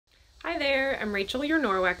Hi there, I'm Rachel, your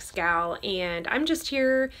Norwex gal, and I'm just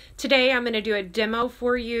here today. I'm going to do a demo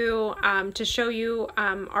for you to show you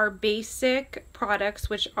our basic products,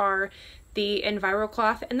 which are the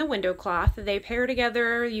EnviroCloth and the window cloth. They pair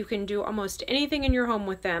together. You can do almost anything in your home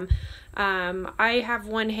with them. I have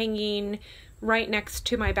one hanging right next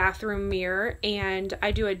to my bathroom mirror, and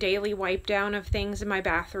I do a daily wipe down of things in my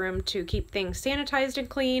bathroom to keep things sanitized and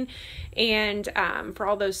clean, and for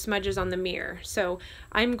all those smudges on the mirror. So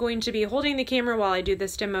I'm going to be holding the camera while I do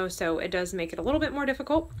this demo, so it does make it a little bit more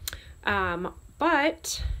difficult,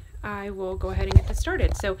 but I will go ahead and get this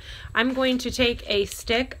started. So I'm going to take a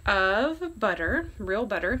stick of butter, real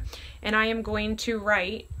butter, and I am going to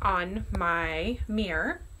write on my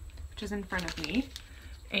mirror, which is in front of me.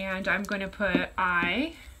 And I'm going to put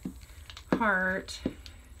I heart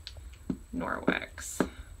Norwex.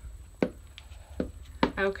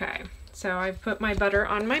 Okay, so I've put my butter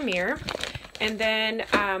on my mirror. And then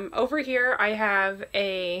over here I have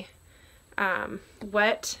a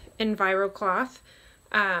wet EnviroCloth.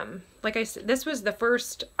 Like I said, this was the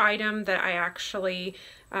first item that I actually,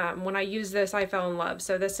 when I used this, I fell in love.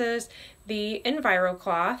 So this is the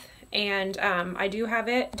EnviroCloth, and I do have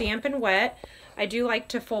it damp and wet. I do like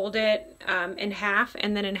to fold it in half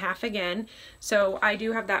and then in half again. So I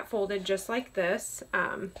do have that folded just like this,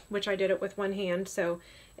 which I did it with one hand, so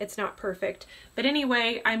it's not perfect. But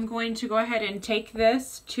anyway, I'm going to go ahead and take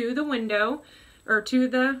this to the window, or to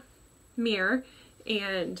the mirror,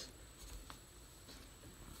 and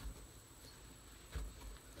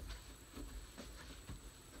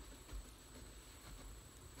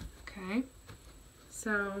okay,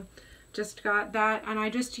 so just got that, and I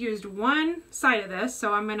just used one side of this,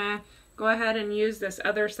 so I'm gonna go ahead and use this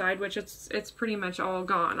other side, which it's pretty much all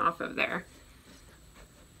gone off of there.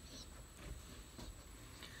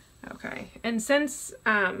 Okay, and since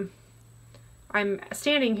I'm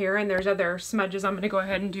standing here and there's other smudges, I'm gonna go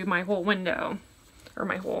ahead and do my whole window, or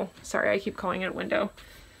my whole, sorry, I keep calling it a window.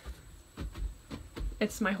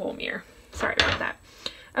 It's my whole mirror. Sorry about that.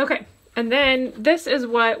 Okay, and then this is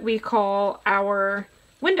what we call our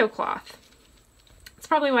window cloth. It's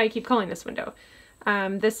probably why I keep calling this window.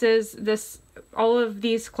 All of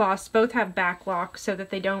these cloths both have back locks so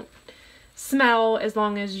that they don't smell as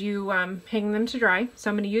long as you hang them to dry.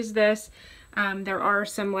 So I'm going to use this. There are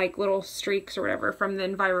some like little streaks or whatever from the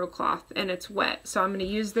EnviroCloth, and it's wet. So I'm going to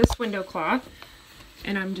use this window cloth,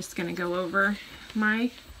 and I'm just going to go over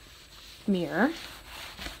my mirror.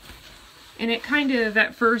 And it kind of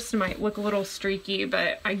at first might look a little streaky,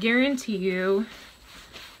 but I guarantee you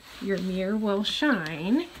your mirror will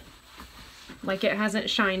shine like it hasn't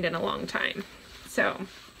shined in a long time. So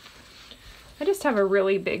I just have a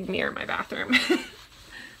really big mirror in my bathroom.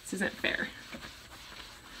 This isn't fair.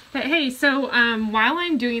 But hey, so while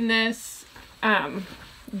I'm doing this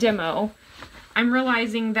demo, I'm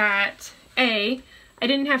realizing that A, I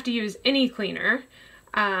didn't have to use any cleaner.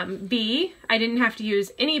 B, I didn't have to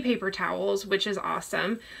use any paper towels, which is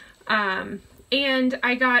awesome. And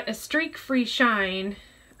I got a streak-free shine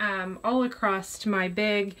all across my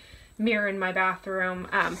big mirror in my bathroom.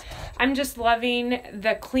 I'm just loving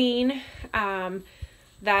the clean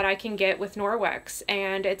that I can get with Norwex,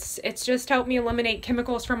 and it's just helped me eliminate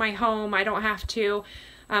chemicals from my home. I don't have to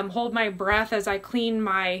hold my breath as I clean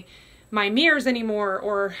my mirrors anymore,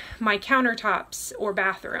 or my countertops or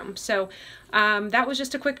bathroom. So that was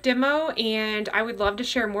just a quick demo, and I would love to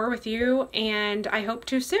share more with you, and I hope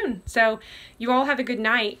to soon. So you all have a good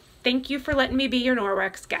night. Thank you for letting me be your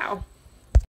Norwex gal.